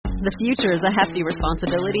The future is a hefty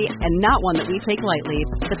responsibility and not one that we take lightly.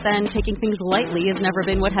 But then taking things lightly has never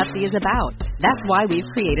been what Hefty is about. That's why we've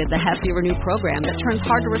created the Hefty Renew program that turns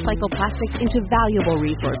hard to recycle plastics into valuable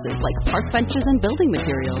resources like park benches and building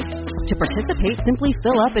materials. To participate, simply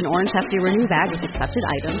fill up an orange Hefty Renew bag with accepted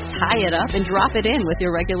items, tie it up, and drop it in with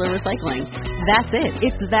your regular recycling. That's it.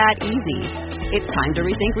 It's that easy. It's time to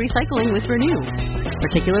rethink recycling with Renew.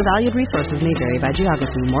 Particular valued resources may vary by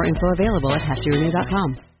geography. More info available at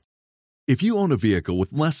heftyrenew.com. If you own a vehicle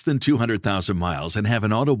with less than 200,000 miles and have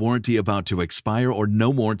an auto warranty about to expire or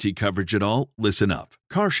no warranty coverage at all, listen up.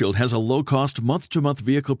 CarShield has a low-cost month-to-month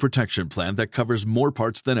vehicle protection plan that covers more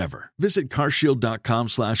parts than ever. Visit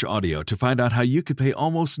carshield.com/audio to find out how you could pay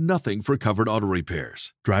almost nothing for covered auto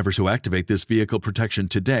repairs. Drivers who activate this vehicle protection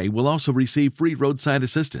today will also receive free roadside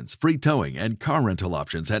assistance, free towing, and car rental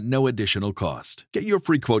options at no additional cost. Get your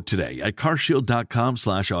free quote today at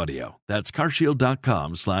carshield.com/audio. That's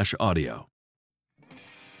carshield.com/audio.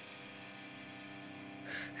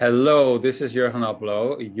 Hello, this is Jurgen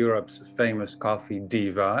Appelo, Europe's famous coffee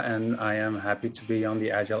diva, and I am happy to be on the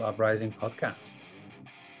Agile Uprising podcast.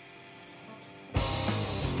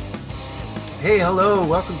 Hey, hello,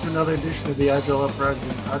 welcome to another edition of the Agile Uprising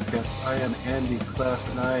podcast. I am Andy Clef,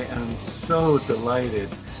 and I am so delighted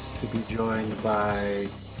to be joined by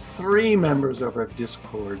three members of our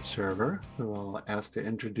Discord server who I'll ask to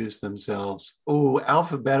introduce themselves,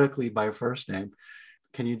 alphabetically by first name.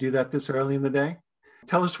 Can you do that this early in the day?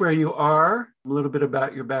 Tell us where you are, a little bit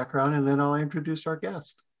about your background, and then I'll introduce our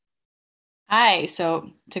guest. Hi, so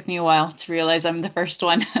it took me a while to realize I'm the first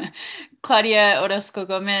one. Claudia Orozco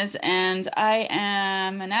Gomez, and I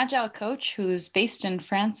am an Agile coach who's based in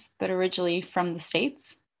France, but originally from the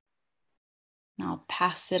States. And I'll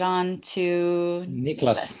pass it on to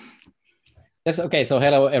Niklas. Yes, okay, so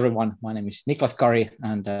hello everyone. My name is Niklas Kari,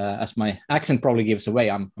 and as my accent probably gives away,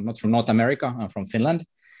 I'm not from North America, I'm from Finland.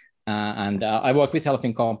 And I work with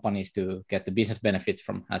helping companies to get the business benefits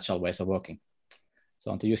from agile ways of working.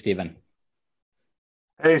 So on to you, Stephen.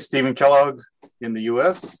 Hey, Stephen Kellogg in the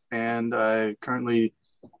US, and I currently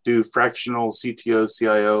do fractional CTO,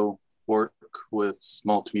 CIO work with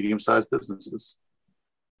small to medium-sized businesses.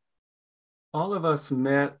 All of us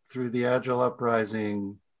met through the Agile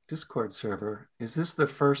Uprising Discord server. Is this the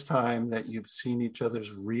first time that you've seen each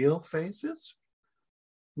other's real faces?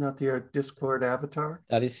 Not your Discord avatar?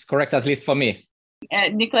 That is correct, at least for me.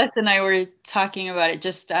 Niklas and I were talking about it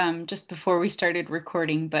just before we started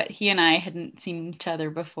recording, but he and I hadn't seen each other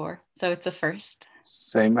before, so it's a first.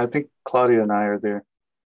 Same. I think Claudia and I are there.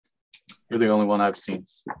 You're the only one I've seen,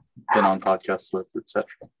 been on podcasts with, etc.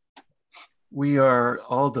 We are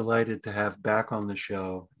all delighted to have back on the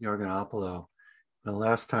show Jurgen Appelo. The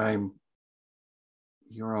last time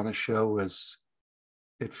you were on a show was,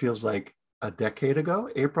 it feels like a decade ago,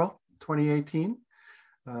 April 2018.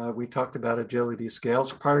 We talked about agility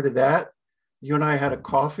scales. Prior to that, you and I had a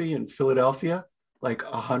coffee in Philadelphia like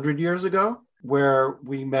 100 years ago, where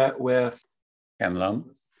we met with Ken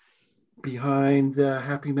Lum. Behind the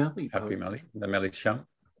Happy Melly. Happy Melly, the Melly Show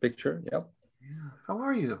picture, yep. Yeah. How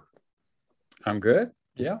are you? I'm good,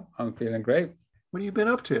 yeah, I'm feeling great. What have you been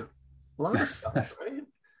up to? A lot of stuff, right?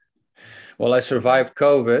 Well, I survived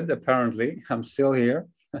COVID, apparently. I'm still here.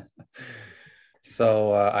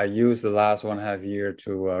 So I used the last 1.5 years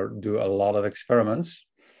to do a lot of experiments,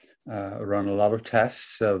 run a lot of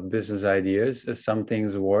tests of business ideas. Some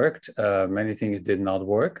things worked, many things did not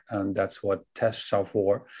work, and that's what tests are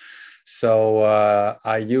for. So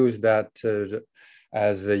I used that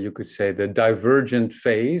as you could say, the divergent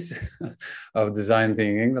phase of design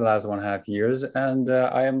thinking the last 1.5 years. And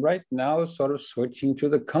I am right now sort of switching to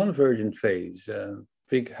the convergent phase.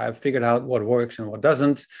 I've figured out what works and what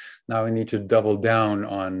doesn't. Now I need to double down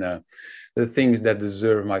on the things that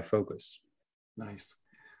deserve my focus. Nice.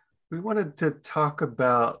 We wanted to talk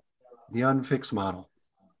about the unfixed model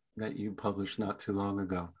that you published not too long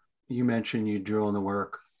ago. You mentioned you drew on the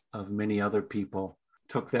work of many other people,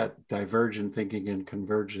 took that divergent thinking and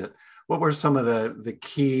converged it. What were some of the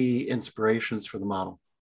key inspirations for the model?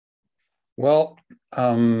 Well,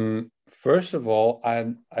 first of all,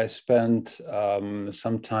 I spent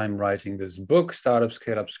some time writing this book, Startup,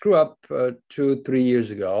 Scale Up, Screw Up, 2-3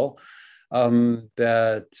 years ago,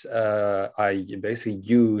 that I basically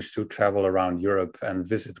used to travel around Europe and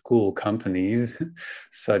visit cool companies,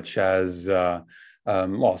 such as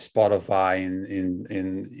Spotify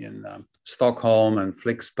in Stockholm, and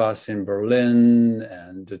Flixbus in Berlin,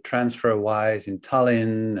 and TransferWise in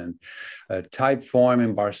Tallinn, and Typeform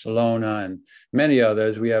in Barcelona, and many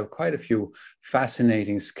others. We have quite a few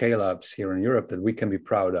fascinating scale-ups here in Europe that we can be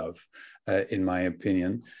proud of. in my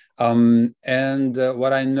opinion. And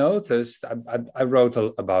what I noticed, I wrote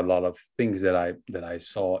about a lot of things that I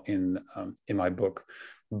saw in my book.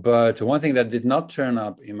 But one thing that did not turn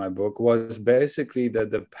up in my book was basically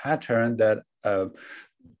the pattern that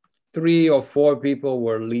 3 or 4 people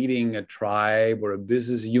were leading a tribe or a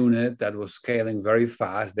business unit that was scaling very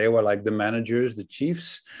fast. They were like the managers, the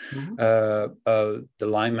chiefs. Mm-hmm. The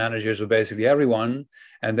line managers were basically everyone.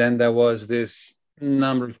 And then there was this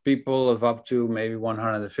number of people of up to maybe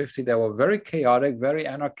 150 that were very chaotic, very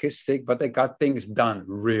anarchistic, but they got things done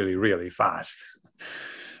really, really fast.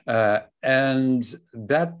 And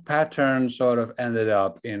that pattern sort of ended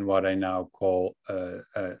up in what I now call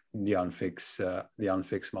the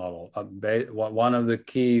unfix model. One of the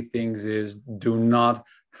key things is do not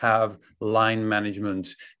have line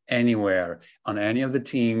management anywhere on any of the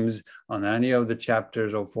teams, on any of the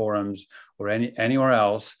chapters or forums or anywhere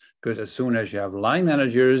else, because as soon as you have line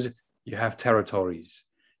managers, you have territories.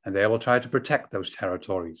 And they will try to protect those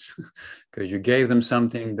territories because you gave them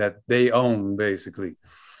something that they own, basically.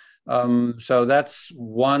 So that's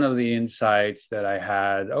one of the insights that I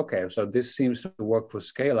had. Okay, so this seems to work for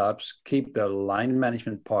scale-ups. Keep the line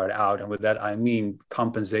management part out. And with that, I mean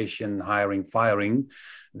compensation, hiring, firing.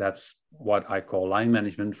 That's what I call line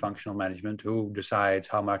management, functional management, who decides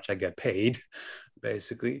how much I get paid,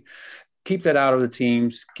 basically. Keep that out of the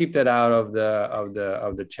teams, keep that out of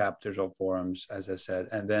the chapters or forums, as I said,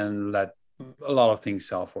 and then let a lot of things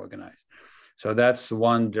self-organize. So that's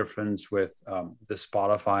one difference with the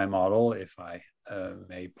Spotify model, if I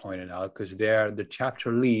may point it out, because there the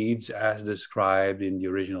chapter leads, as described in the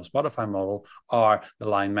original Spotify model, are the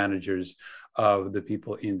line managers of the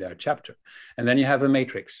people in their chapter. And then you have a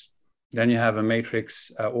matrix. Then you have a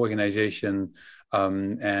matrix organization.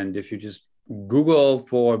 And if you just Google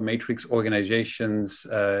for matrix organizations,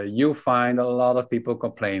 you'll find a lot of people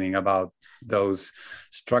complaining about those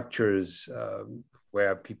structures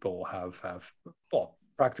where people have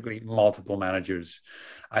practically multiple managers.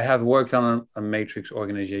 I have worked on a matrix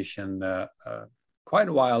organization quite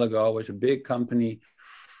a while ago. It was a big company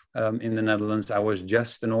in the Netherlands. I was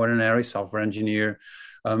just an ordinary software engineer.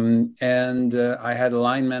 And I had a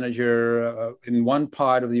line manager in one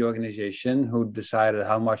part of the organization who decided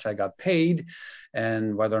how much I got paid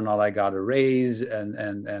and whether or not I got a raise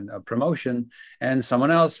and a promotion. And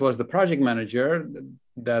someone else was the project manager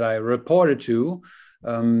that I reported to.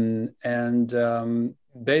 They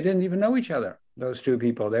didn't even know each other, those two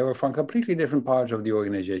people. They were from completely different parts of the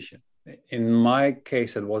organization. In my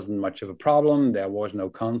case, it wasn't much of a problem. There was no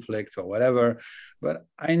conflict or whatever. But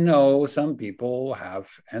I know some people have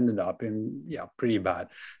ended up in pretty bad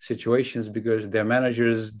situations because their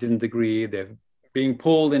managers didn't agree. They're being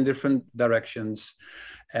pulled in different directions.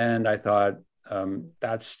 And I thought,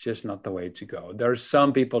 that's just not the way to go. There are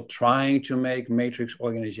some people trying to make matrix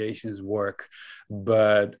organizations work,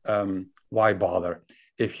 but why bother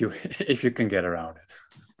if you can get around it?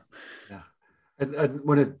 Yeah. I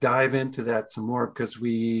want to dive into that some more because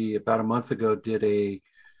we, about a month ago, did a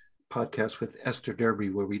podcast with Esther Derby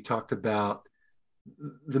where we talked about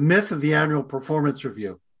the myth of the annual performance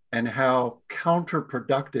review and how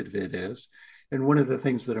counterproductive it is. And one of the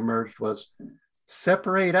things that emerged was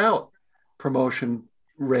separate out promotion,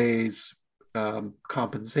 raise,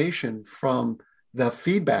 compensation from the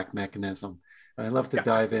feedback mechanism. And I'd love to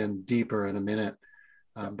dive in deeper in a minute,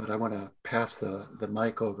 but I want to pass the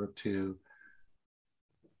mic over to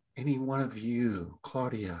any one of you.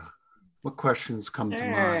 Claudia, what questions come to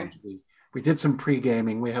mind? We did some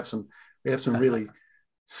pre-gaming. We have some really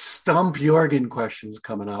stump Jorgen questions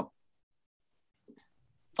coming up.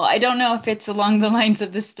 Well, I don't know if it's along the lines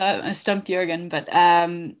of the stump Jorgen, but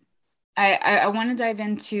I want to dive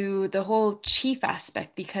into the whole chief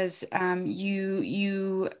aspect because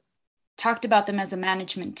you talked about them as a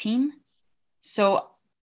management team. So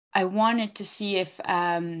I wanted to see if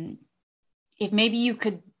maybe you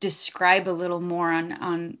could describe a little more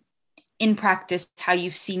on in practice how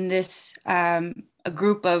you've seen this, a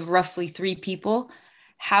group of roughly 3 people.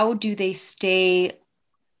 How do they stay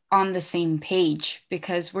on the same page?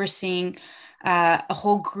 Because we're seeing a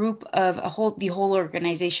whole group of the whole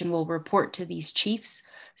organization will report to these chiefs.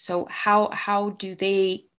 So how do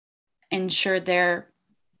they ensure they're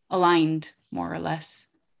aligned more or less?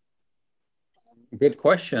 Good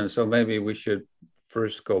question. So maybe we should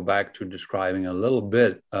first go back to describing a little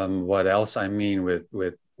bit what else I mean with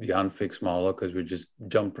the unfixed model, because we just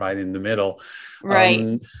jumped right in the middle.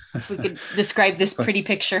 Right. We could describe this pretty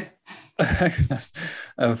picture.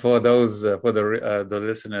 For those, for the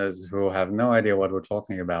listeners who have no idea what we're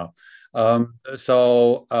talking about.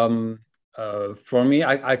 For me,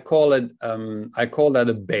 I call it I call that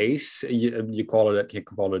a base. You call it, you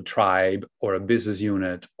can call it a tribe or a business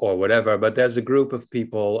unit or whatever. But there's a group of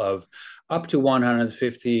people of up to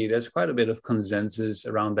 150. There's quite a bit of consensus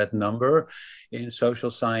around that number in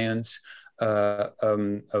social science.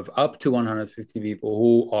 Of up to 150 people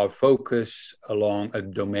who are focused along a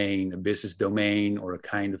domain, a business domain, or a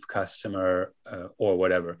kind of customer, or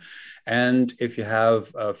whatever. And if you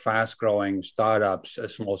have fast-growing startups,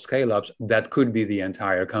 small scale-ups, that could be the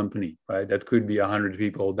entire company, right? That could be 100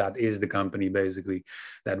 people. That is the company, basically.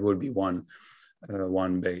 That would be one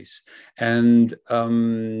base, and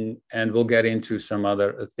we'll get into some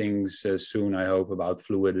other things soon, I hope, about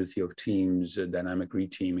fluidity of teams, dynamic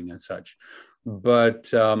reteaming, and such.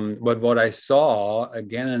 But what I saw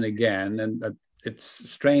again and again, and it's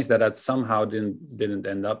strange that somehow didn't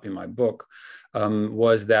end up in my book,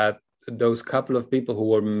 was that those couple of people who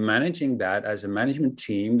were managing that as a management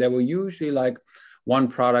team, they were usually like one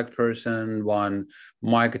product person, one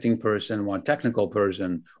marketing person, one technical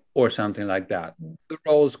person, or something like that. The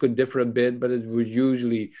roles could differ a bit, but it was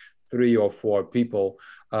usually 3 or 4 people.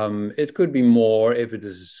 It could be more if it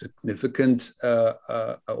is a significant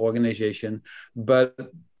organization, but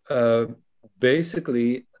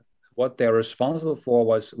basically what they're responsible for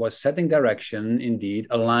was setting direction, indeed,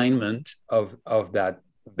 alignment of that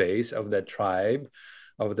base, of that tribe,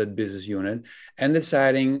 of that business unit, and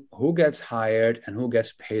deciding who gets hired and who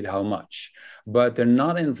gets paid how much. But they're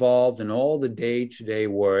not involved in all the day-to-day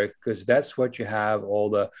work, because that's what you have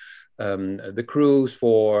all the crews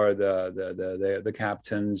for, the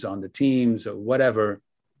captains on the teams or whatever,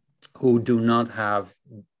 who do not have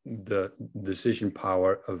the decision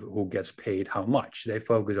power of who gets paid how much. They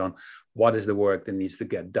focus on what is the work that needs to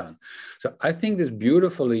get done. So I think this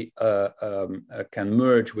beautifully can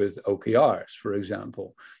merge with OKRs, for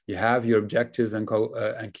example. You have your objectives and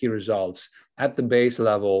key results at the base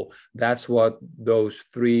level. That's what those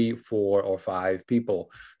 3, 4, or 5 people,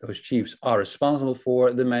 those chiefs, are responsible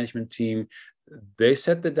for. The management team, they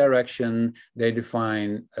set the direction, they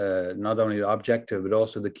define not only the objective, but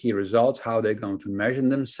also the key results, how they're going to measure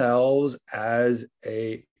themselves as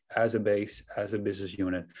a base, as a business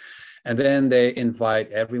unit. And then they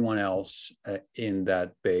invite everyone else in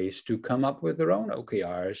that base to come up with their own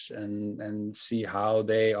OKRs and see how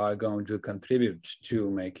they are going to contribute to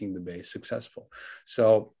making the base successful.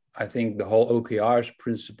 So I think the whole OKRs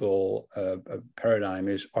principle paradigm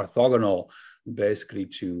is orthogonal, basically,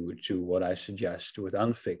 to what I suggest with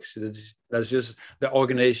Unfix. That's just the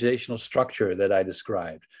organizational structure that I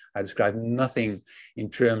described. I described nothing in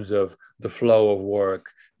terms of the flow of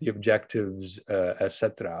work, the objectives,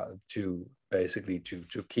 etc., to basically to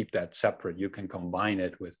keep that separate. You can combine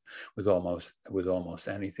it with almost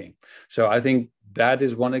anything. So I think that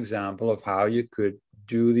is one example of how you could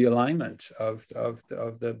do the alignment of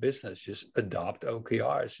the business. Just adopt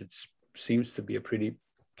OKRs. It seems to be a pretty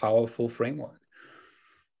powerful framework.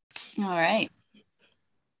 All right.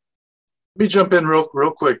 Let me jump in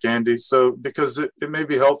real quick, Andy. So because it may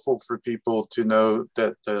be helpful for people to know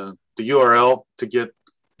that the URL to get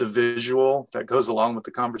the visual that goes along with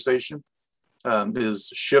the conversation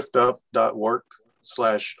is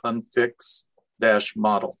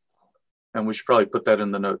shiftup.work/unfix-model. And we should probably put that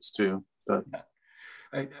in the notes too. But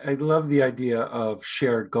I love the idea of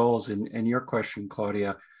shared goals. And your question,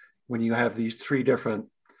 Claudia, when you have these 3 different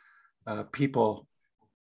people,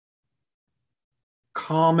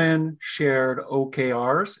 common shared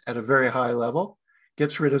OKRs at a very high level,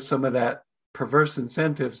 gets rid of some of that perverse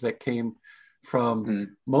incentives that came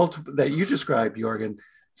from multiple, that you described, Jorgen,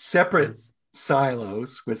 separate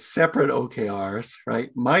silos with separate OKRs,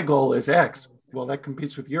 right? My goal is X. Well, that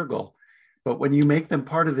competes with your goal. But when you make them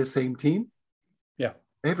part of the same team,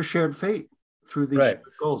 they have a shared fate through these shared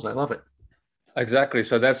goals. I love it. Exactly.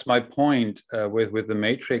 So that's my point with the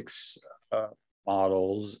matrix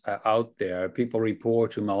models out there. People report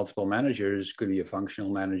to multiple managers, could be a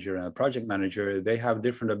functional manager and a project manager. They have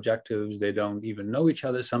different objectives. They don't even know each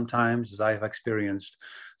other sometimes, as I have experienced.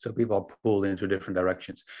 So people are pulled into different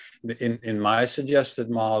directions. In my suggested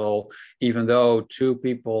model, even though 2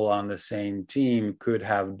 people on the same team could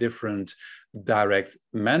have different direct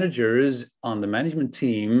managers on the management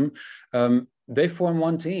team, they form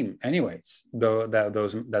one team anyways,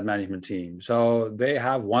 that management team. So they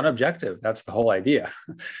have one objective. That's the whole idea,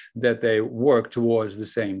 that they work towards the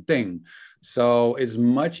same thing. So it's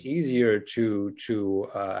much easier to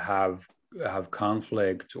have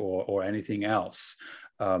conflict or anything else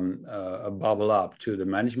bubble up to the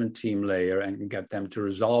management team layer and get them to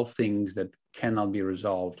resolve things that cannot be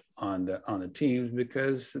resolved on the teams,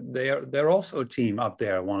 because they're also a team up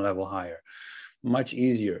there, one level higher. much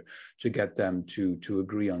easier to get them to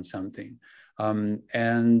agree on something. Also,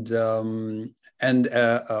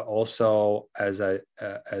 as I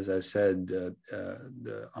said,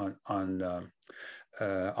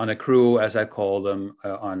 on a crew, as I call them,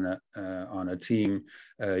 on a team,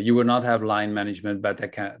 you would not have line management, but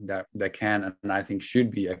there can and I think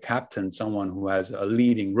should be a captain, someone who has a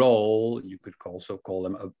leading role. You could also call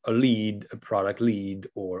them a lead, a product lead,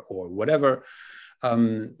 or whatever.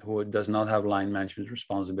 Who does not have line management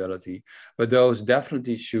responsibility, but those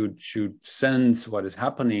definitely should sense what is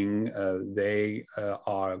happening. They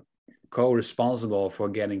are co-responsible for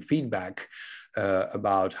getting feedback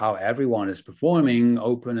about how everyone is performing,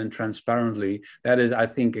 open and transparently. That is, I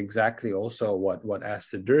think, exactly also what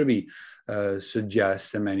Aster Derby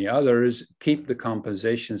suggests, and many others. Keep the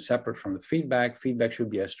compensation separate from the feedback. Feedback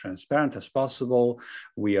should be as transparent as possible.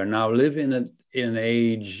 We are now living in an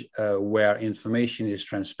age where information is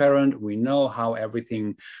transparent. We know how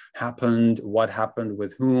everything happened, what happened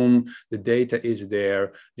with whom. The data is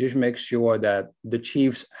there. Just make sure that the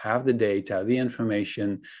chiefs have the data, the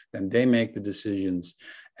information, then they make the decisions,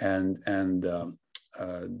 and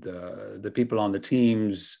the people on the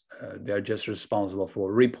teams, they're just responsible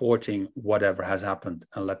for reporting whatever has happened,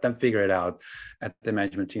 and let them figure it out at the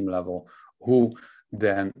management team level, who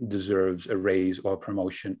then deserves a raise or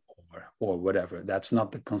promotion or whatever. That's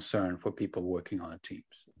not the concern for people working on teams.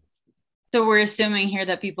 So we're assuming here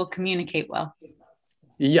that people communicate well.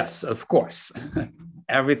 Yes, of course.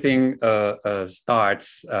 Everything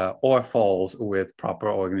starts or falls with proper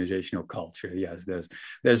organizational culture. Yes,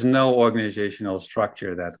 there's no organizational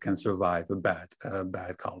structure that can survive a bad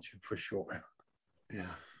culture, for sure.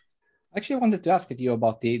 Yeah. I actually wanted to ask you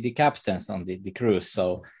about the captains on the cruise.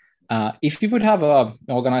 So if you would have an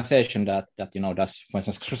organization that does, for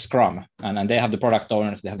instance, Scrum, and they have the product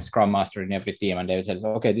owners, they have the Scrum master in every team, and they said,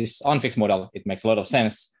 okay, this unfixed model, it makes a lot of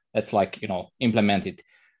sense. Let's implement it.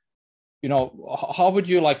 How would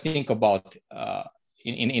you think about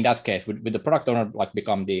in that case? Would the product owner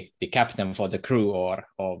become the captain for the crew, or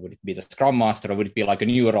would it be the Scrum master, or would it be a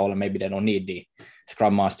new role and maybe they don't need the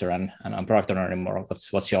Scrum master and product owner anymore?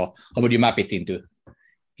 How would you map it into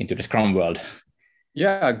the Scrum world?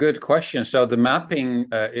 Yeah, good question. So the mapping,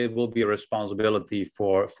 it will be a responsibility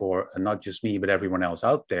for not just me, but everyone else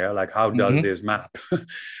out there. How does this map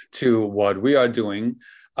to what we are doing?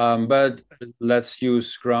 But let's use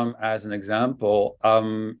Scrum as an example.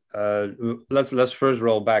 Let's first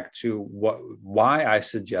roll back to why I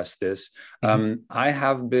suggest this. I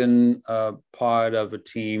have been part of a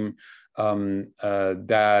team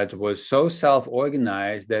that was so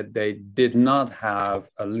self-organized that they did not have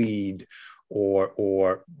a lead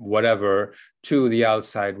or whatever to the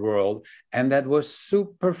outside world. And that was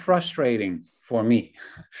super frustrating for me,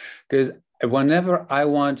 because whenever I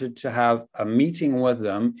wanted to have a meeting with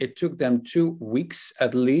them, it took them 2 weeks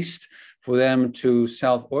at least for them to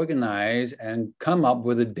self-organize and come up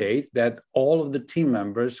with a date that all of the team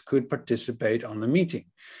members could participate on the meeting.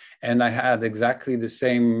 And I had exactly the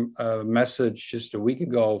same message just a week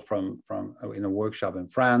ago from in a workshop in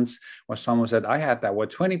France, where someone said, I had that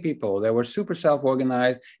with 20 people. They were super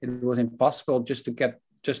self-organized. It was impossible just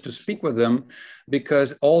to speak with them,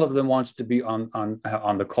 because all of them wants to be on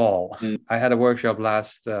the call. I had a workshop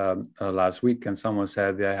last week, and someone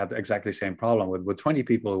said they had exactly the same problem with 20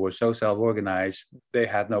 people who were so self-organized, they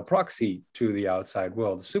had no proxy to the outside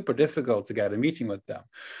world. It's super difficult to get a meeting with them.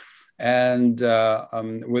 And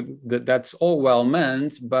that's all well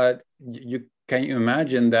meant, but can you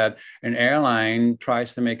imagine that an airline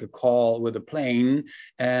tries to make a call with a plane,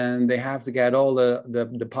 and they have to get all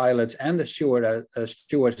the pilots and the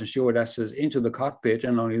stewards and stewardesses into the cockpit,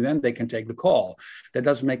 and only then they can take the call? That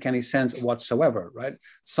doesn't make any sense whatsoever, right?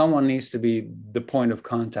 Someone needs to be the point of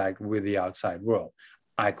contact with the outside world.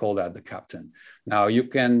 I call that the captain. Now, you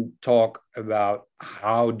can talk about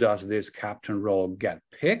how does this captain role get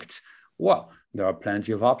picked? Well, there are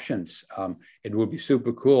plenty of options. It would be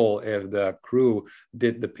super cool if the crew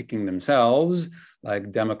did the picking themselves,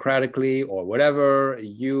 democratically or whatever.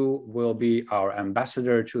 You will be our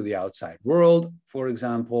ambassador to the outside world, for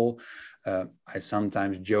example. I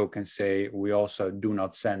sometimes joke and say we also do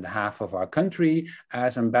not send half of our country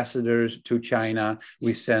as ambassadors to China.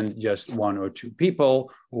 We send just 1 or 2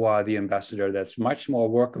 people who are the ambassador. That's much more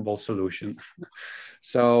workable solution.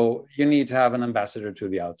 So you need to have an ambassador to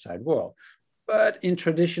the outside world. But in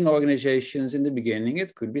traditional organizations, in the beginning,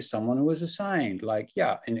 it could be someone who is assigned.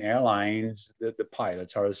 In airlines, the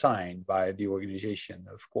pilots are assigned by the organization,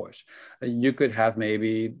 of course. You could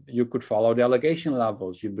follow delegation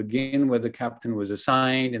levels. You begin with the captain who is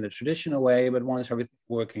assigned in the traditional way, but once everything's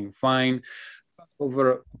working fine,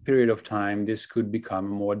 over a period of time, this could become a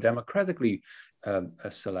more democratically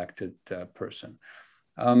selected person.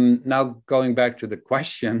 Now, going back to the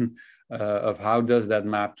question of how does that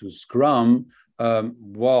map to Scrum,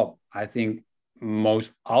 well, I think most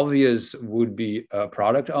obvious would be a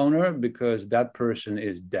product owner, because that person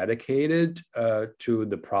is dedicated to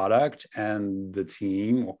the product and the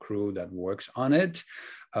team or crew that works on it.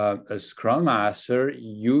 A Scrum Master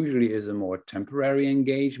usually is a more temporary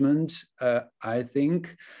engagement, I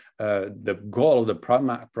think. The goal of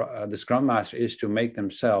the Scrum Master is to make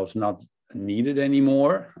themselves not needed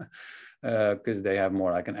anymore, because they have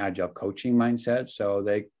more like an agile coaching mindset. So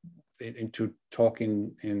they, into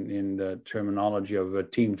talking in the terminology of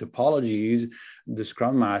team topologies, the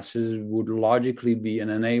Scrum Masters would logically be an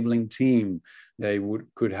enabling team. They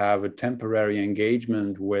could have a temporary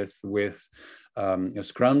engagement with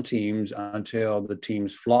Scrum teams until the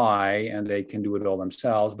teams fly and they can do it all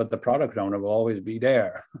themselves, but the product owner will always be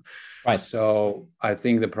there. Right. So I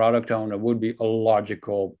think the product owner would be a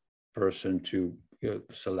logical person to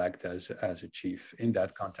select as a chief in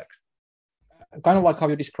that context. Kind of like how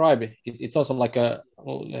you describe it, it's also like a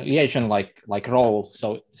liaison like role.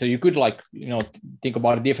 So you could think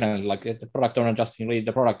about it differently. Like the product owner just lead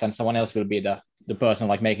the product, and someone else will be the person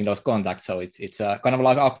like making those contacts. So it's kind of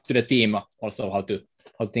like up to the team also how to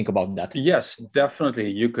think about that. Yes,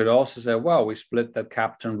 definitely. You could also say, well, we split that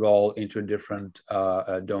captain role into different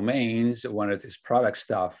domains. When it is product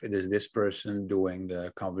stuff, it is this person doing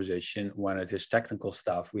the conversation. When it is technical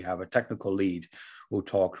stuff, we have a technical lead who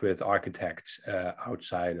talks with architects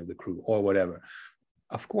outside of the crew or whatever.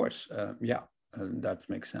 Of course, that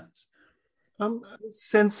makes sense. I'm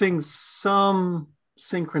sensing some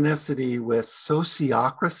synchronicity with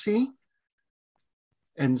sociocracy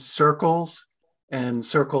and circles and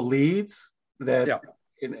circle leads, that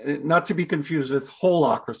not to be confused with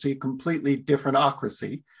holacracy, completely different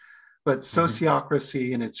ocracy, but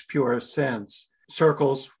sociocracy in its purest sense,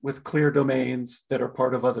 circles with clear domains that are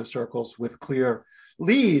part of other circles with clear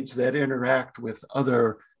leads that interact with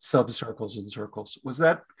other subcircles and circles. Was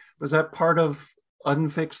that part of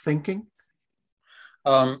unfixed thinking?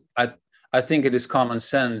 I think it is common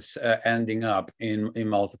sense ending up in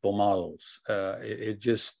multiple models. It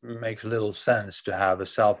just makes little sense to have a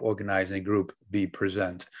self-organizing group be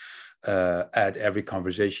present at every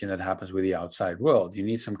conversation that happens with the outside world. You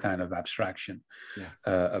need some kind of abstraction,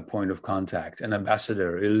 a point of contact, an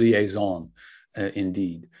ambassador, a liaison,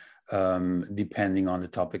 indeed, depending on the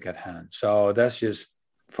topic at hand. So that's just,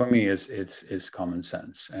 for me, it's common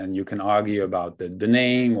sense. And you can argue about the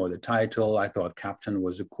name or the title. I thought captain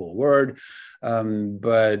was a cool word. Some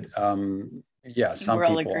people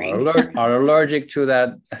are allergic to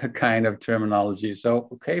that kind of terminology. So,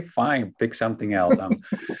 okay, fine, pick something else.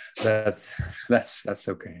 That's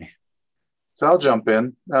okay. So I'll jump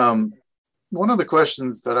in. One of the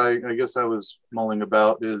questions that I guess I was mulling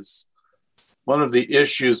about is one of the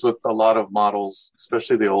issues with a lot of models,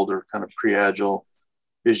 especially the older kind of pre-agile,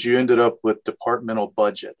 is you ended up with departmental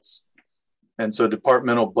budgets. And so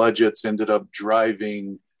departmental budgets ended up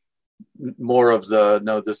driving more of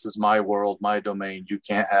no, this is my world, my domain, you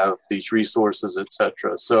can't have these resources,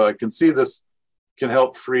 etc. So I can see this can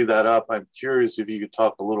help free that up. I'm curious if you could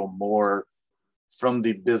talk a little more from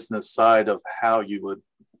the business side of how you would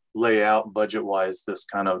lay out budget-wise this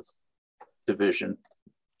kind of division.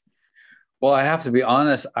 Well, I have to be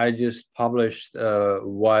honest, I just published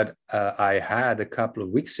what I had a couple of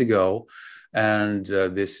weeks ago, and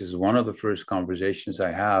this is one of the first conversations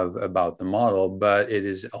I have about the model, but it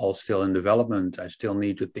is all still in development. I still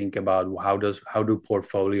need to think about how do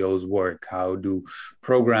portfolios work? How do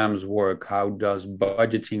programs work? How does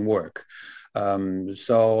budgeting work?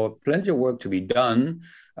 So plenty of work to be done.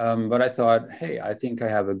 But I thought, hey, I think I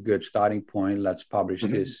have a good starting point. Let's publish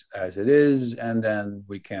this as it is, and then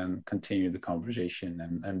we can continue the conversation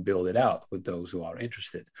and build it out with those who are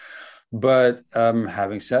interested. But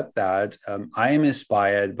having said that, I am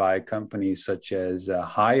inspired by companies such as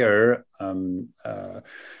Hire,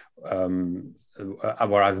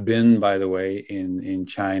 where I've been, by the way, in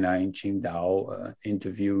China, in Qingdao,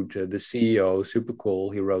 interviewed the CEO, super cool.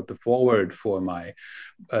 He wrote the foreword for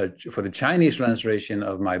the Chinese translation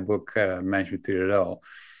of my book, Management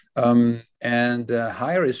 3.0. And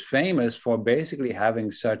Hire is famous for basically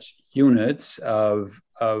having such units of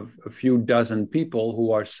a few dozen people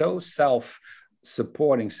who are so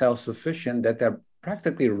self-supporting, self-sufficient that they're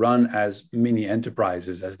practically run as mini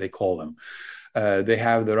enterprises, as they call them. They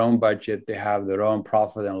have their own budget, they have their own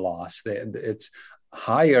profit and loss. It's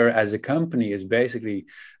Hire as a company is basically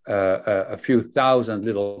a few thousand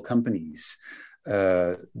little companies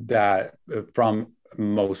that from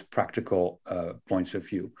most practical points of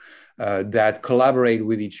view that collaborate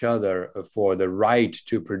with each other for the right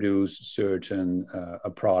to produce certain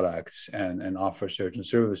products and offer certain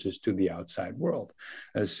services to the outside world.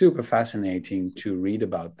 Super fascinating to read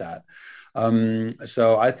about that.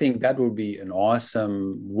 So I think that would be an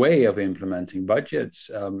awesome way of implementing budgets.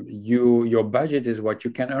 Your budget is what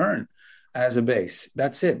you can earn as a base.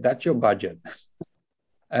 That's it. That's your budget.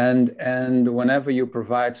 And whenever you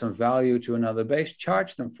provide some value to another base,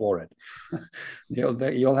 charge them for it.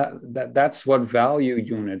 You'll have that. That's what value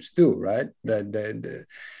units do, right? That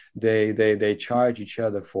they charge each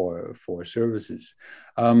other for services.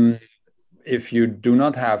 If you do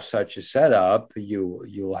not have such a setup,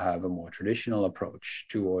 you'll have a more traditional approach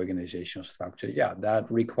to organizational structure. Yeah, that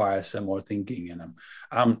requires some more thinking, and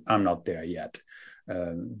I'm not there yet.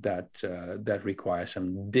 That requires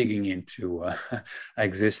some digging into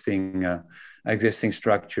existing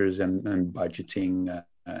structures and budgeting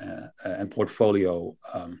and portfolio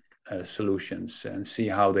solutions, and see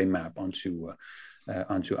how they map onto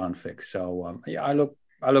Unfix. So yeah, I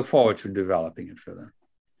look forward to developing it further.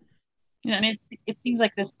 Yeah, I mean, it seems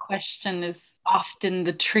like this question is often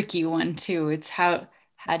the tricky one too. It's how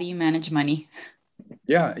do you manage money?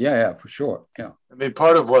 Yeah, for sure. Yeah. I mean,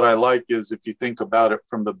 part of what I like is if you think about it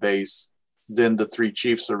from the base, then the three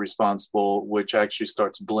chiefs are responsible, which actually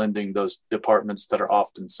starts blending those departments that are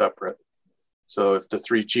often separate. So if the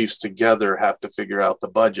three chiefs together have to figure out the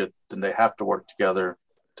budget, then they have to work together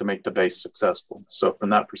to make the base successful. So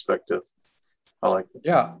from that perspective, I like it.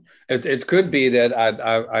 Yeah, it could be that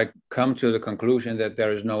I come to the conclusion that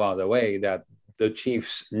there is no other way, that the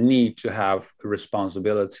chiefs need to have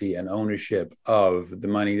responsibility and ownership of the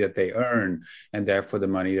money that they earn, and therefore the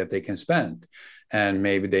money that they can spend. And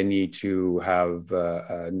maybe they need to have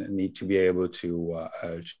need to be able to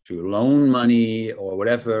loan money or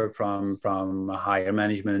whatever from higher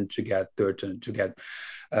management to get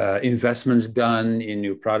investments done in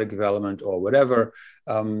new product development or whatever.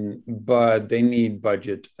 But they need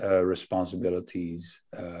budget responsibilities,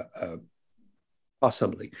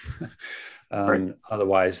 possibly. Right.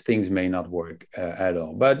 Otherwise, things may not work at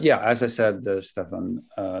all. But yeah, as I said, Steven,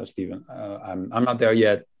 I'm not there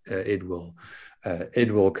yet. It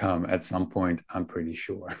will come at some point, I'm pretty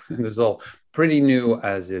sure. This is all pretty new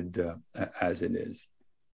as it is.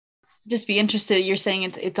 Just be interested. You're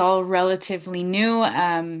saying it's all relatively new.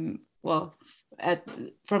 Well,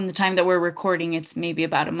 from the time that we're recording, it's maybe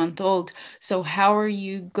about a month old. So how are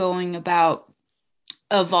you going about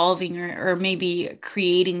evolving or maybe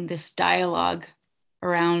creating this dialogue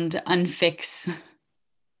around Unfix?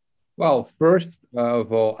 Well, first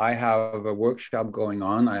of all, I have a workshop going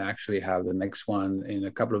on. I actually have the next one in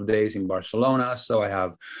a couple of days in Barcelona. So I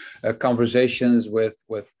have conversations with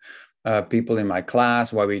people in my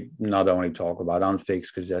class where we not only talk about Unfix,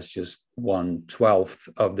 because that's just 1/12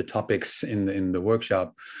 of the topics in the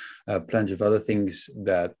workshop. Plenty of other things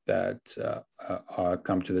that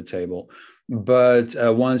come to the table. But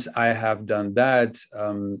once I have done that,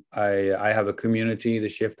 I have a community, the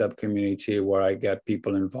Shift Up community, where I get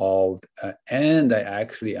people involved. And I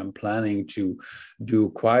actually am planning to do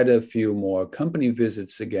quite a few more company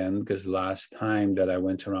visits again, because last time that I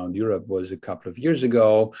went around Europe was a couple of years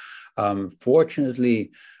ago.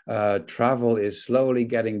 Fortunately, travel is slowly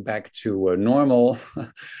getting back to normal.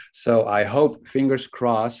 So I hope, fingers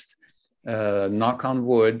crossed, knock on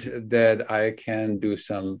wood, that I can do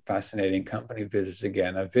some fascinating company visits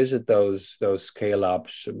again. I visit those scale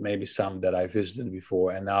ups, maybe some that I visited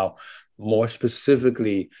before, and now more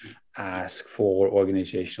specifically ask for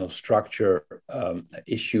organizational structure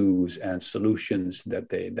issues and solutions that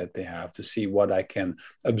they have, to see what I can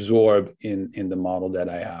absorb in the model that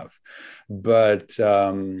I have. But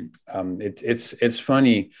it's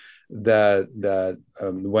funny that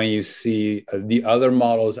when you see the other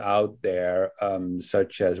models out there,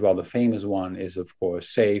 such as, well, the famous one is, of course,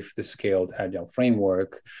 SAFe, the Scaled Agile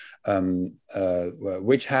Framework,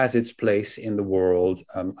 which has its place in the world.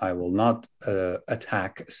 I will not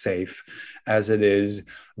attack SAFe as it is,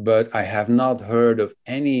 but I have not heard of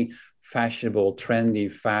any fashionable, trendy,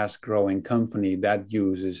 fast-growing company that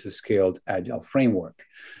uses the Scaled Agile Framework.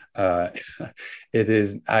 It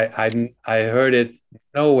is, I heard it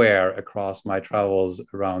nowhere across my travels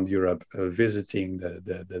around Europe, visiting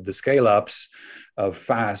the scale ups of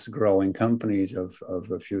fast growing companies of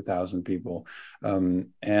a few thousand people.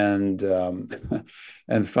 And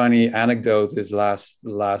funny anecdote is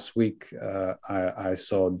last week, I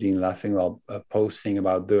saw Dean Leffingwell posting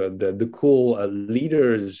about the cool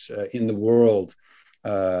leaders in the world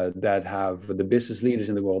that have the business leaders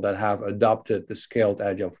in the world that have adopted the scaled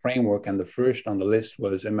agile framework. And the first on the list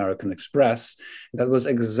was American Express. That was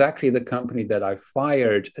exactly the company that I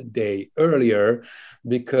fired a day earlier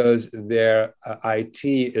because their IT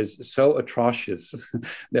is so atrocious,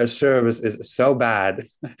 their service is so bad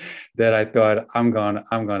that I thought I'm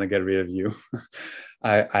gonna get rid of you.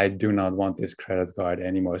 I do not want this credit card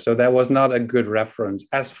anymore. So that was not a good reference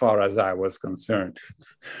as far as I was concerned.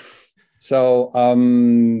 So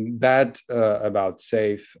that about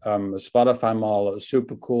SAFe, Spotify model,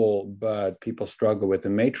 super cool, but people struggle with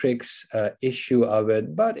the matrix issue of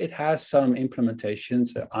it, but it has some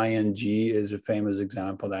implementations. ING is a famous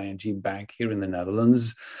example. The ING Bank here in the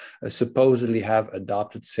Netherlands supposedly have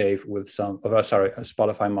adopted SAFe with some, a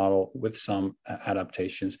Spotify model with some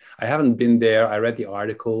adaptations. I haven't been there. I read the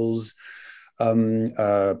articles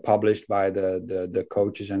published by the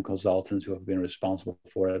coaches and consultants who have been responsible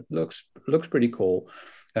for it. Looks pretty cool.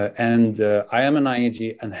 And I am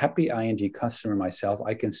an happy ING customer myself.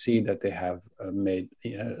 I can see that they have made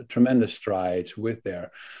tremendous strides with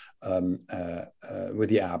their with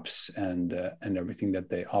the apps and everything that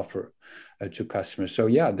they offer to customers. So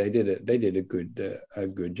yeah, they did a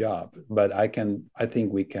good job. But I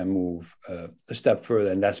think we can move a step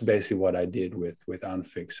further, and that's basically what I did with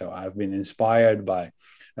Unfix. So I've been inspired by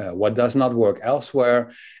what does not work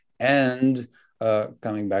elsewhere, and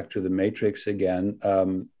coming back to the matrix again,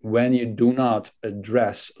 when you do not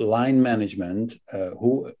address line management,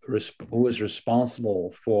 who is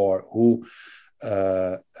responsible for who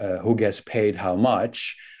gets paid how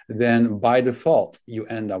much, then by default you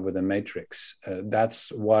end up with a matrix.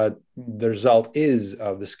 That's what the result is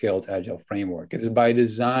of the scaled agile framework. It is by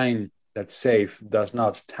design that SAFe does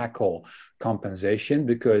not tackle compensation,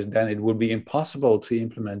 because then it would be impossible to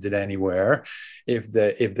implement it anywhere if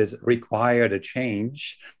this required a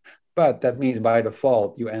change. But that means by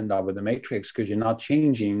default you end up with a matrix, because you're not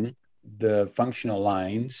changing the functional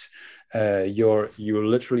lines. You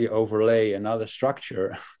literally overlay another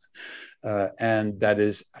structure, and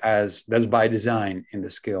that's by design in the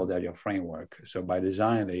scaled agile framework. So by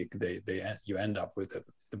design, you end up with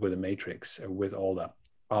a matrix with all the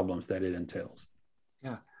problems that it entails.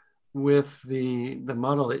 Yeah, with the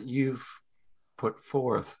model that you've put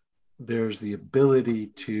forth, there's the ability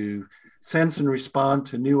to sense and respond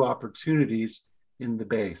to new opportunities in the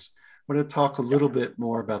base. I want to talk a little bit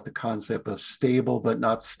more about the concept of stable but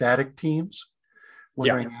not static teams.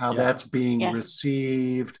 Wondering how that's being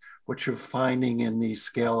received, what you're finding in these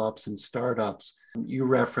scale-ups and startups. You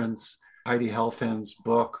reference Heidi Helfand's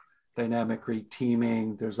book, Dynamic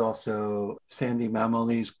Reteaming. There's also Sandy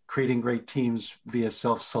Mamoli's Creating Great Teams via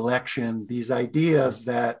Self-Selection. These ideas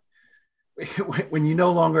that when you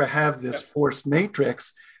no longer have this forced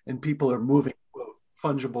matrix and people are moving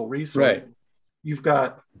fungible resources, you've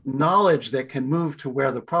got knowledge that can move to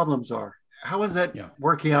where the problems are. How is that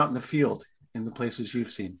working out in the field in the places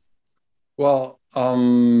you've seen? Well,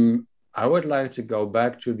 I would like to go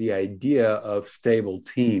back to the idea of stable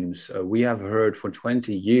teams. We have heard for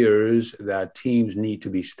 20 years that teams need to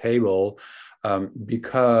be stable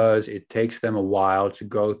because it takes them a while to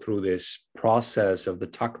go through this process of the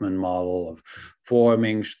Tuckman model of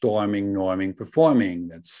forming, storming, norming, performing.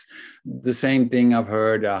 That's the same thing I've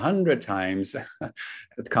heard 100 times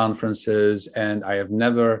at conferences, and I have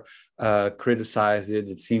never criticized it.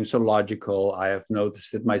 It seems so logical. I have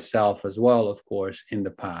noticed it myself as well, of course, in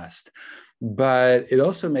the past. But it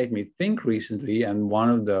also made me think recently, and one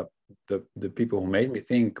of the people who made me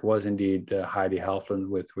think was indeed Heidi Helfand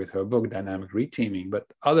with her book Dynamic Reteaming, but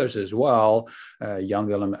others as well. Jan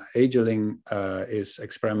Willem Egeling is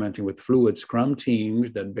experimenting with fluid Scrum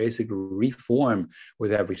teams that basically reform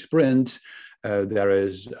with every sprint. There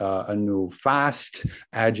is a new fast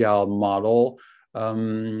agile model.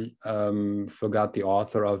 Forgot the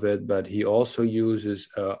author of it, but he also uses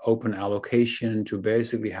open allocation to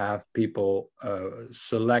basically have people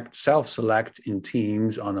self-select in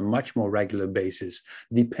teams on a much more regular basis,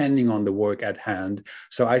 depending on the work at hand.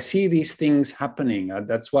 So I see these things happening.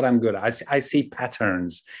 That's what I'm good at. I see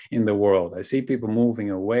patterns in the world. I see people moving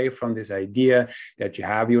away from this idea that you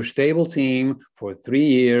have your stable team for 3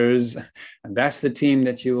 years, and that's the team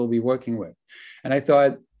that you will be working with. And I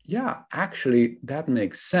thought, yeah, actually, that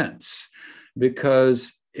makes sense,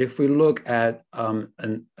 because if we look at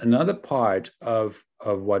another part of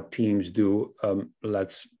what teams do,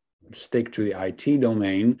 let's stick to the IT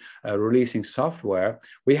domain, releasing software,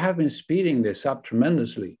 we have been speeding this up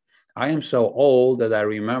tremendously. I am so old that I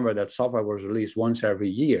remember that software was released once every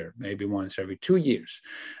year, maybe once every 2 years.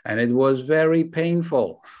 And it was very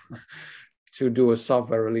painful to do a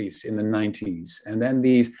software release in the 90s. And then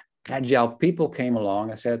these Agile people came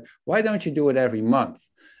along and said, why don't you do it every month?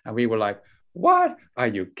 And we were like, what? Are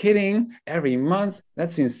you kidding? Every month?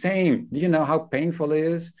 That's insane. Do you know how painful it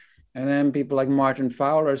is? And then people like Martin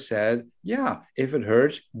Fowler said, yeah, if it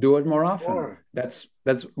hurts, do it more often. More. That's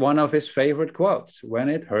one of his favorite quotes. When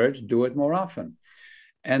it hurts, do it more often.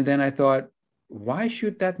 And then I thought, why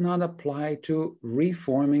should that not apply to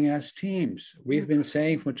reforming as teams? We've been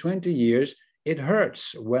saying for 20 years, it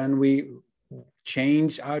hurts when we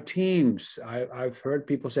change our teams. I've heard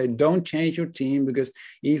people say, don't change your team, because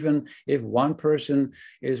even if one person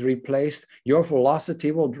is replaced, your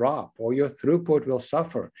velocity will drop or your throughput will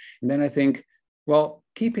suffer. And then I think, well,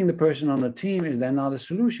 keeping the person on the team is then not a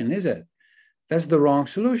solution, is it? That's the wrong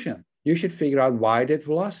solution. You should figure out, why did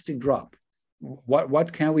velocity drop?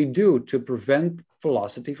 What can we do to prevent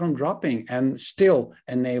velocity from dropping and still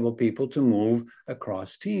enable people to move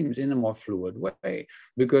across teams in a more fluid way?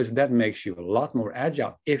 Because that makes you a lot more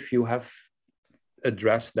agile if you have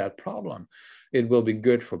addressed that problem. It will be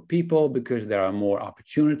good for people because there are more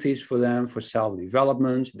opportunities for them for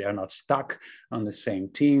self-development. They're not stuck on the same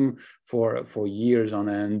team for years on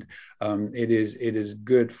end. It is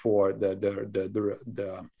good for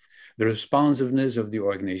the responsiveness of the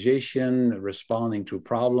organization, responding to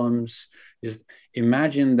problems. Just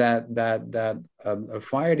imagine that a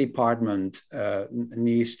fire department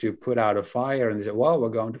needs to put out a fire, and they say, well, we're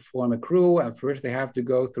going to form a crew, and first they have to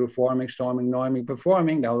go through forming, storming, norming,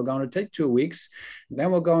 performing. That will going to take 2 weeks. Then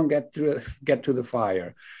we'll go and get to the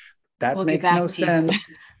fire. That makes no sense.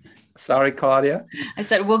 Sorry, Claudia. I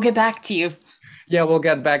said, we'll get back to you. Yeah, we'll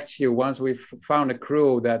get back to you once we've found a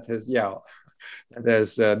crew that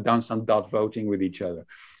has done some dot voting with each other.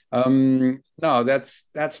 No,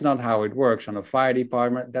 that's not how it works on a fire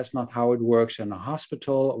department. That's not how it works in a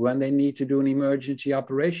hospital. When they need to do an emergency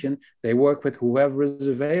operation, they work with whoever is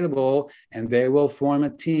available, and they will form a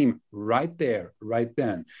team right there, right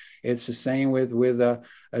then. It's the same with a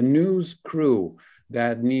news crew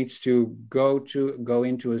that needs to go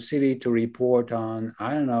into a city to report on,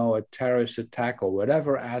 I don't know, a terrorist attack or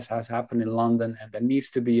whatever as has happened in London, and there needs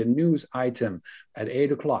to be a news item at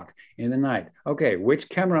 8 o'clock in the night. Okay, which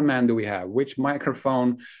cameraman do we have? Which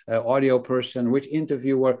microphone, audio person, which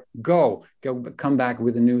interviewer? Come back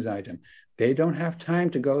with a news item. They don't have time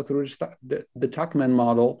to go through the Tuckman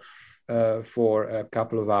model for a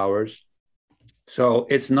couple of hours. So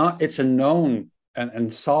it's a known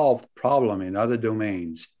and solved problem in other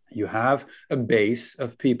domains. You have a base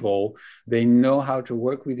of people. They know how to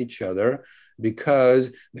work with each other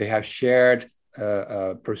because they have shared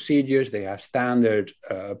procedures, they have standard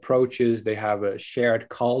approaches, they have a shared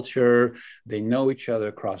culture, they know each other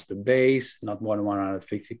across the base, not more than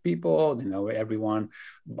 150 people, they know everyone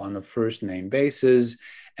on a first name basis.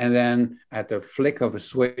 And then at the flick of a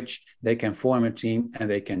switch, they can form a team and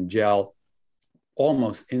they can gel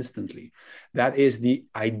almost instantly. That is the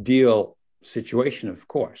ideal situation, of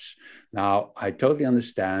course. Now, I totally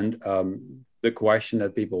understand the question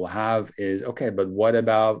that people have is, okay, but what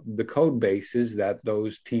about the code bases that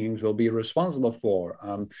those teams will be responsible for?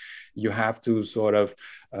 You have to sort of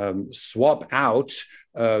swap out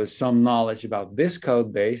some knowledge about this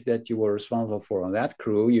code base that you were responsible for on that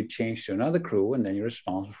crew. You change to another crew, and then you're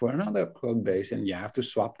responsible for another code base, and you have to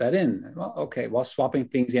swap that in. Well, okay, well, swapping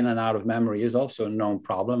things in and out of memory is also a known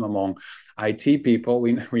problem among IT people.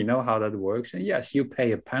 We know how that works. And yes, you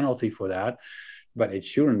pay a penalty for that, but it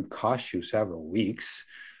shouldn't cost you several weeks.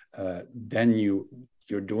 Then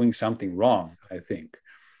you're doing something wrong, I think.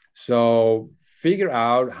 So figure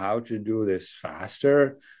out how to do this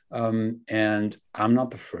faster. And I'm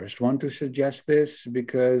not the first one to suggest this,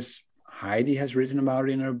 because Heidi has written about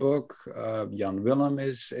it in her book. Jan Willem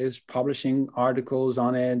is publishing articles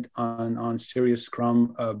on it on Serious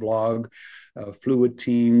Scrum blog, Fluid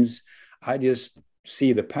Teams. I just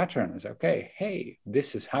see the pattern as, okay, hey,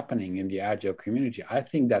 this is happening in the Agile community. I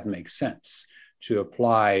think that makes sense to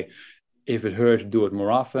apply, if it hurts, do it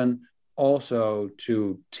more often, also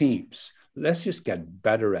to teams. Let's just get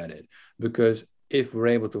better at it, because if we're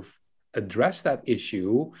able to address that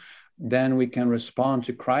issue, then we can respond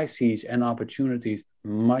to crises and opportunities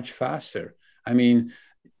much faster. I mean,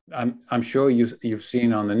 I'm sure you've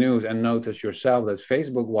seen on the news and noticed yourself that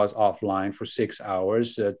Facebook was offline for 6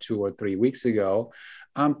 hours 2 or 3 weeks ago.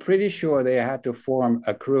 I'm pretty sure they had to form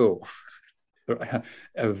a crew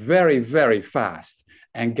very, very fast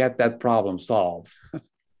and get that problem solved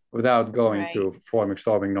without going through forming,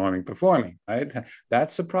 storming, norming, performing, right?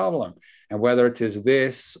 That's a problem. And whether it is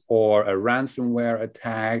this or a ransomware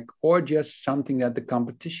attack or just something that the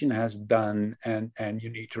competition has done and you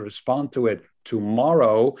need to respond to it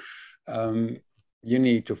tomorrow, you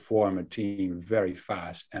need to form a team very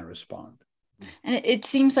fast and respond. And it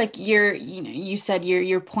seems like you said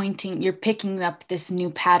you're picking up this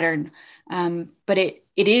new pattern, but it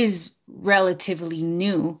is relatively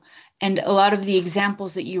new. And a lot of the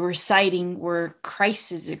examples that you were citing were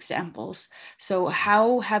crisis examples. So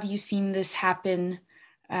how have you seen this happen?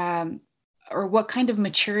 Or what kind of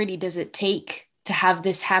maturity does it take to have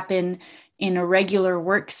this happen in a regular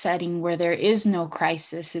work setting where there is no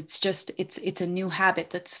crisis? It's a new habit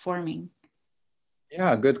that's forming.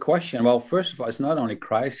 Yeah, good question. Well, first of all, it's not only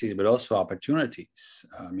crises, but also opportunities.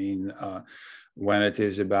 I mean, when it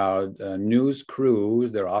is about news crews,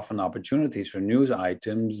 there are often opportunities for news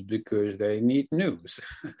items because they need news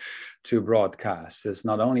to broadcast. It's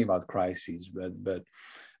not only about crises, but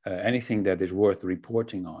anything that is worth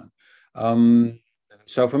reporting on.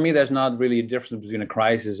 So for me, there's not really a difference between a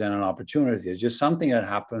crisis and an opportunity. It's just something that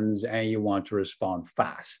happens and you want to respond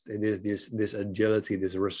fast. It is this agility,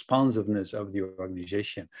 this responsiveness of the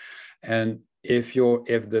organization. And if your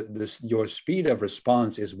speed of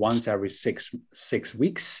response is once every six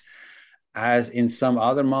weeks, as in some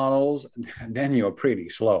other models, then you're pretty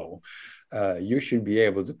slow. You should be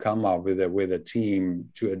able to come up with a team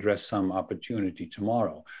to address some opportunity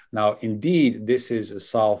tomorrow. Now, indeed, this is a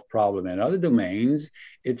solved problem in other domains.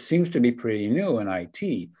 It seems to be pretty new in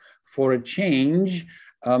IT. For a change,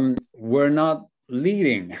 we're not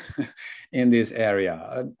leading in this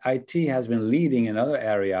area. IT has been leading in other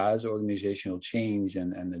areas, organizational change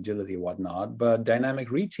and agility, whatnot, but dynamic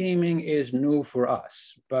reteaming is new for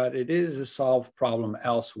us, but it is a solved problem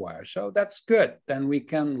elsewhere. So that's good. Then we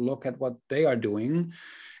can look at what they are doing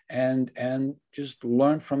and just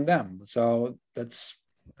learn from them. So that's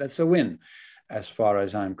a win as far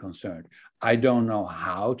as I'm concerned. I don't know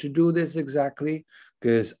how to do this exactly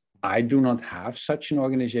because I do not have such an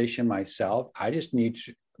organization myself. I just need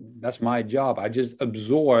to, that's my job. I just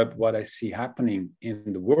absorb what I see happening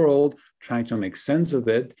in the world, trying to make sense of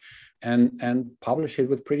it and publish it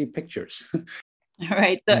with pretty pictures. All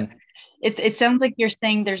right. It sounds like you're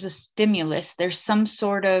saying there's a stimulus. There's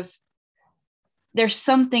something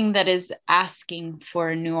that is asking for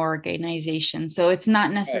a new organization. So it's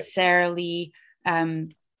not necessarily,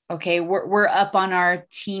 okay, we're up on our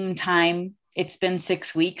team time. It's been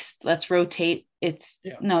 6 weeks. Let's rotate.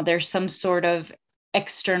 No, there's some sort of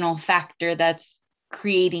external factor that's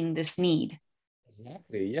creating this need.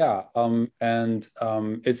 Exactly. Yeah.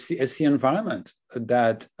 It's the environment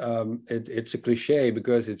that it's a cliche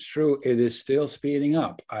because it's true. It is still speeding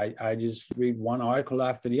up. I just read one article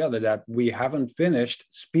after the other that we haven't finished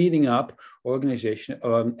speeding up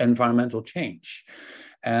environmental change.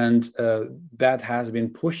 And that has been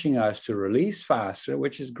pushing us to release faster,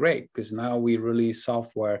 which is great because now we release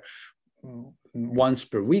software once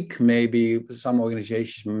per week, maybe some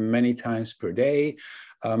organizations many times per day.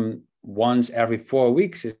 Once every 4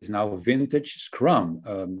 weeks is now vintage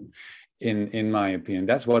Scrum, in my opinion.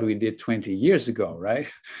 That's what we did 20 years ago, right?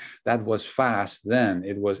 That was fast then.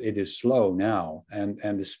 It is slow now, and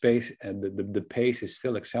the pace is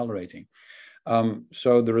still accelerating.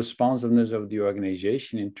 So the responsiveness of the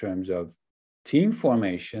organization in terms of team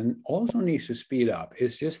formation also needs to speed up.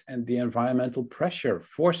 It's just the environmental pressure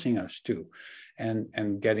forcing us to,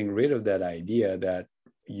 and getting rid of that idea that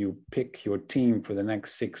you pick your team for the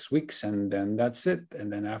next 6 weeks and then that's it.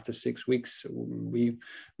 And then after 6 weeks, we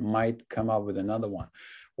might come up with another one.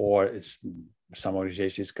 Or it's some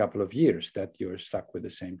organizations, a couple of years that you're stuck with the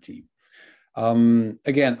same team.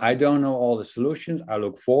 Again, I don't know all the solutions. I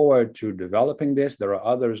look forward to developing this. There are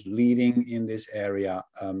others leading in this area.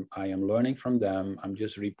 I am learning from them. I'm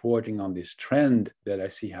just reporting on this trend that I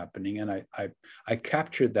see happening. And I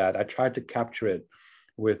captured that. I tried to capture it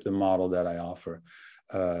with the model that I offer.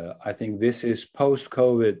 I think this is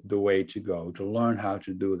post-COVID the way to go, to learn how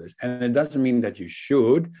to do this. And it doesn't mean that you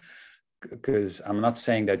should, because I'm not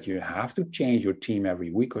saying that you have to change your team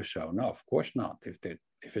every week or so. No, of course not.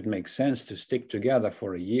 If it makes sense to stick together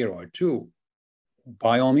for a year or two,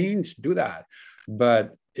 by all means, do that.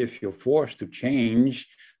 But if you're forced to change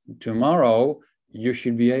tomorrow, you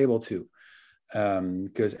should be able to,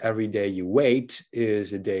 because every day you wait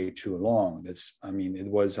is a day too long. It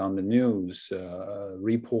was on the news,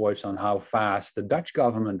 reports on how fast the Dutch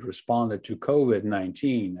government responded to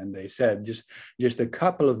COVID-19. And they said just a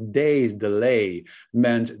couple of days delay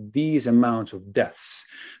meant these amounts of deaths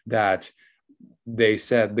that they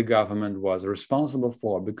said the government was responsible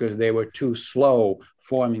for because they were too slow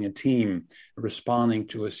forming a team responding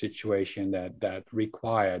to a situation that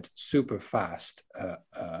required super fast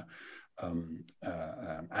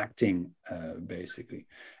acting, basically.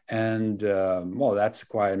 And well, that's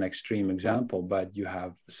quite an extreme example, but you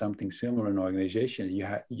have something similar in organization.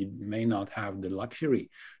 You may not have the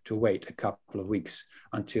luxury to wait a couple of weeks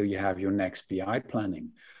until you have your next PI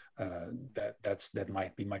planning. That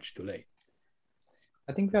might be much too late.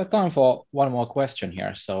 I think we have time for one more question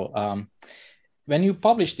here. So when you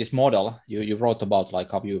published this model, you wrote about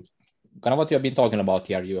like how you kind of what you have been talking about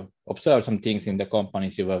here. You observed some things in the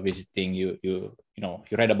companies you were visiting. You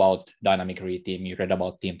read about dynamic re-team, you read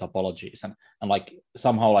about team topologies, and like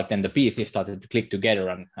somehow like then the pieces started to click together,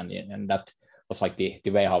 and that was like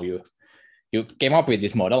the way how you came up with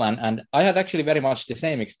this model. And I had actually very much the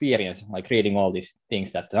same experience, like reading all these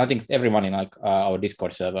things that, and I think everyone in like our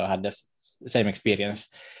Discord server had the same experience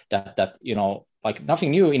that like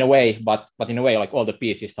nothing new in a way, but in a way like all the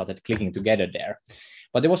pieces started clicking together there.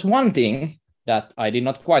 But there was one thing that I did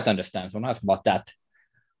not quite understand. So I'm asked about that.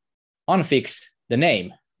 Unfix, the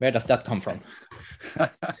name, where does that come from?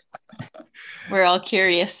 We're all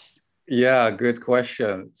curious. Yeah, good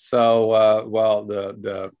question. So, well,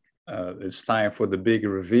 it's time for the big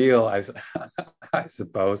reveal, I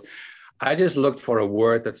suppose. I just looked for a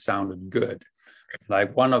word that sounded good.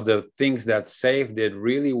 Like one of the things that SAFe did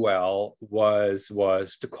really well was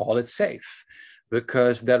to call it SAFe,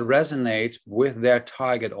 because that resonates with their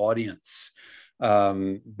target audience.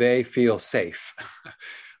 They feel safe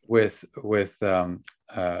with the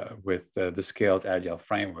Scaled Agile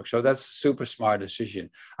framework. So that's a super smart decision.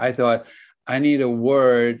 I thought I need a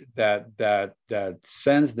word that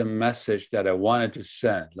sends the message that I wanted to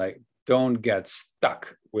send. Like, don't get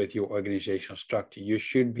stuck with your organizational structure. You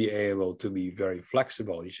should be able to be very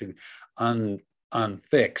flexible. You should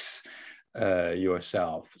unfix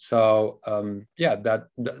yourself. So yeah, that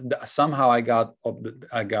somehow I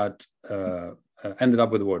ended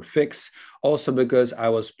up with the word fix, also because I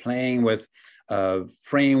was playing with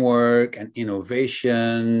framework and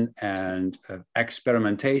innovation and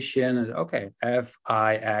experimentation. And okay,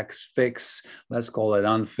 F-I-X, fix, let's call it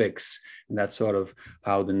unfix. And that's sort of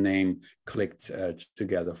how the name clicked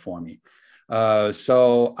together for me.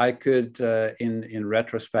 So I could, in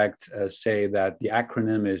retrospect, say that the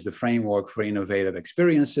acronym is the Framework for Innovative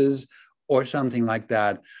Experiences, or something like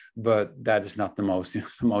that, but that is not the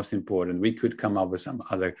most important. We could come up with some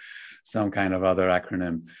kind of other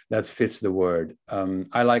acronym that fits the word.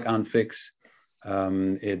 I like unfix.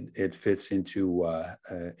 It fits into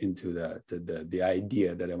the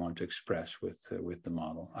idea that I want to express with the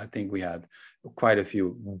model. I think we had quite a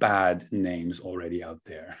few bad names already out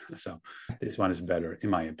there, so this one is better, in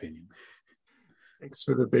my opinion. Thanks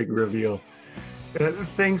for the big reveal.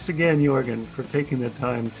 Thanks again, Jorgen, for taking the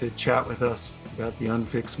time to chat with us about the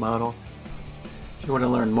Unfix model. If you want to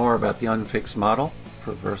learn more about the Unfix model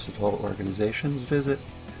for versatile organizations, visit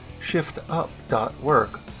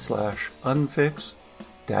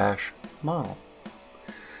shiftup.work/unfix-model.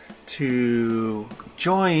 To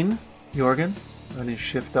join Jorgen on his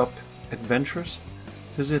ShiftUp adventures,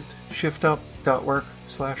 visit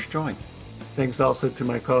shiftup.work/join. Thanks also to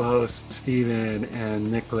my co-hosts, Stephen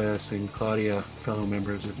and Nicholas and Claudia, fellow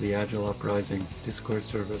members of the Agile Uprising Discord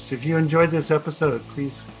service. If you enjoyed this episode,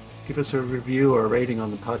 please give us a review or a rating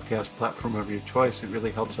on the podcast platform of your choice. It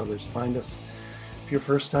really helps others find us. If you're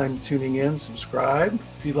first time tuning in, subscribe.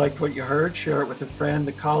 If you liked what you heard, share it with a friend,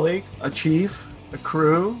 a colleague, a chief, a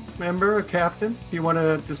crew member, a captain. If you want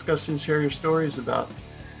to discuss and share your stories about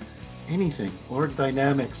anything, org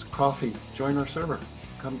dynamics, coffee, join our server.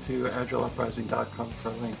 Come to agileuprising.com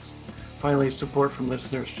for links. Finally, support from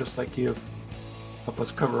listeners just like you help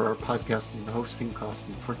us cover our podcast and hosting costs.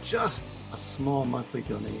 And for just a small monthly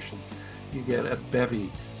donation, you get a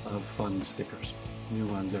bevy of fun stickers, new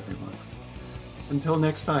ones every month. Until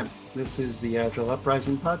next time, this is the Agile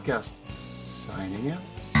Uprising Podcast, signing out.